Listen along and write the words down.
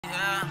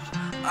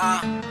They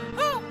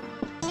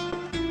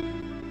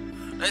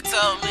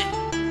told me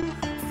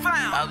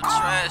I was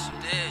trash, you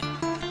did.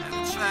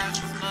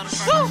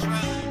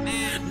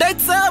 They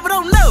told me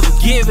don't never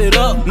give it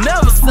up,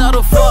 never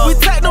settle for. We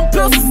take them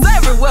pistols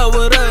everywhere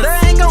with us.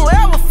 They ain't gon'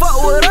 ever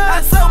fuck with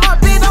us. I told my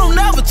bitch don't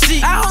never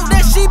cheat. I hope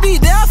that she be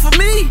there for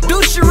me.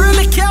 Do she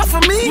really care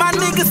for me? My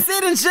nigga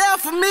sit in jail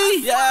for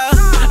me. Yeah,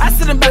 I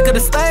sit in back of the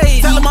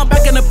stage, tell him I'm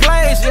back in the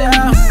place.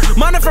 Yeah,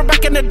 money from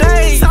back in the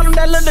day, tell him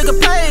that little nigga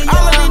paid.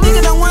 All of these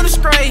niggas done went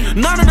astray.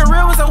 None of the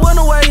real ones I went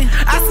away.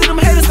 I see them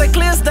haters say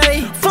clear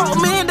stay. Fuck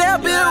me and they'll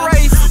be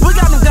erased. We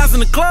got them guys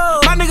in the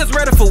club. My niggas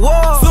ready for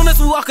war. Soon as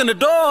we walk in the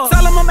door,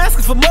 tell them I'm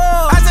asking for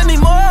more. I just need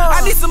more.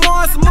 I need some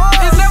more and some more.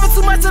 It's never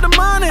too much of the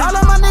money. All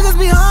of my niggas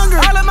be hungry.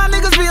 All of my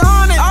niggas be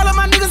on it. All of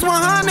my niggas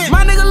 100.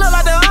 My nigga look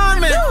like the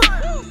army.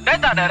 They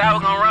thought that I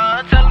was gon'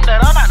 run. Tell them that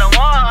I'm not the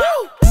one.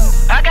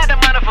 I got the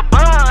money for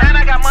buns, and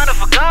I got money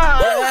for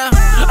guns.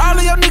 Yeah. All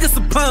of your niggas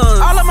some puns.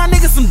 All of my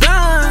niggas some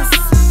duns.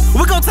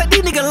 We gon' take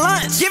these niggas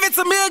lunch. Give it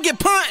to me or get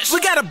punched. We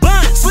got a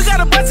bunch. We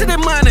got a bunch of that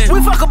money. We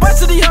fuck a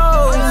bunch of these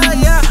hoes.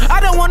 Yeah, I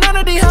don't want none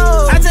of these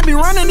hoes. I just be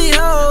running these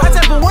hoes. I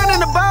just been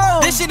running the bowl.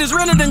 This shit is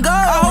realer than gold.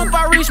 I hope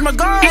I reach my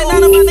goal. Ain't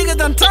none of my niggas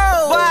done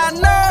told, but I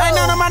know ain't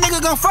none of my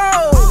niggas gon'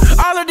 fold.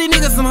 All of these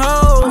niggas some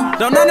hoes.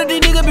 Don't none of these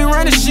niggas be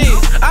running shit.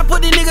 I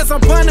put these niggas on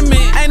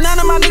punishment. Ain't none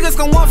of my niggas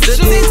gon' want for shit.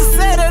 Niggas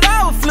said that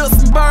I would flip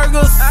some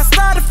burgers. I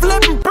started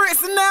flipping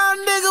bricks and now a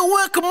nigga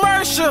with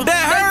commercial.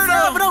 That hurt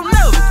up, but don't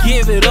never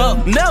give it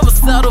up. Never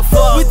settle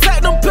for. We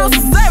take them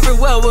pistols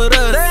everywhere with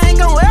us. They ain't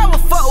gon' ever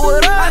fuck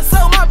with us. I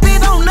told my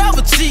bitch don't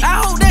never cheat.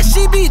 I hope that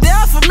she be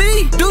there for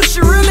me. Do she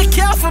really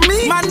care for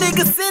me? My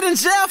nigga sit in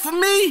jail for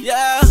me.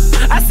 Yeah,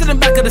 I sit in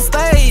back of the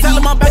stage, tell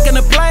him I'm back in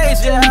the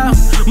place. Yeah,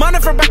 money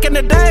from back in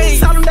the day,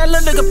 tell him that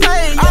little nigga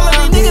paid. All of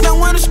these niggas done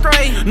went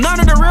astray. None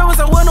of the real ones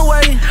I went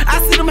away. I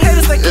see them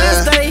haters like clear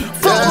stay.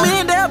 Fuck me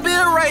and they'll be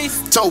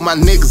erased. Told my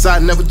niggas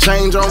I'd never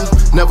change on them.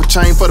 Never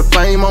change for the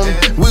fame on them.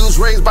 We was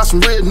raised by some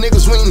real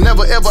niggas. We ain't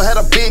never ever had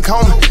a big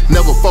home.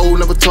 Never fold,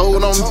 never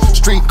told on them.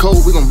 Street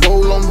code, we gon'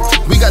 roll on them.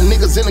 We got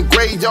niggas in the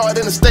graveyard,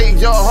 in the state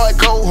yard, hard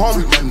cold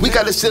home. We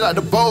got this shit out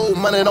the bowl,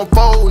 money don't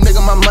fold,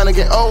 nigga, my money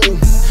get old.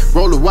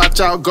 Roll the watch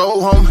out,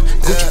 go home.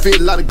 Gucci fit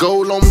a lot of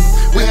gold on me.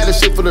 We had this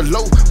shit for the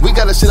low, we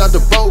got this shit out the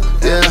boat,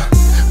 yeah.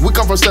 We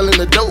come from selling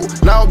the dope,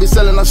 now we be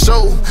selling our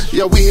show.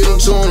 Yeah, we hit them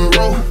 2 in a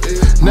row.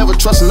 Never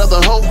trust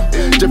another hoe.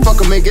 Just fuck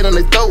 'em and get on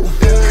their throat.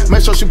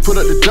 Make sure she put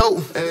up the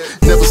dope.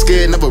 Never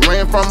scared, never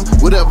ran from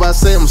it. Whatever I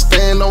say, I'ma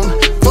stand on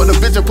it. Fuck the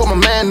bitch and put my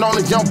man on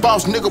it. Young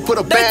boss nigga, put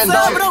a band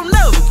on it. They don't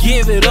never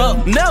give it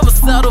up, never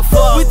settle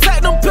for. We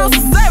take them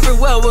pistols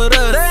everywhere with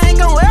us. They ain't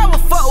gon' ever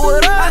fuck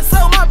with us. I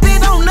told my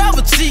bitch don't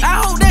never cheat.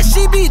 I hope that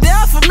she be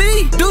there for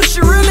me. Do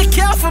she really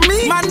care for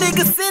me? My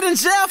nigga sit in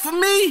jail for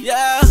me.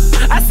 Yeah,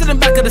 I sit in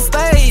back of the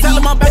stage, tell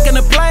him I'm back in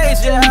the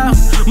place. Yeah,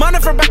 money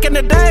from back in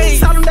the day,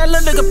 tell him that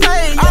little nigga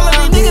paid. All of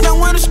these niggas done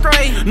went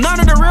astray. None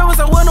of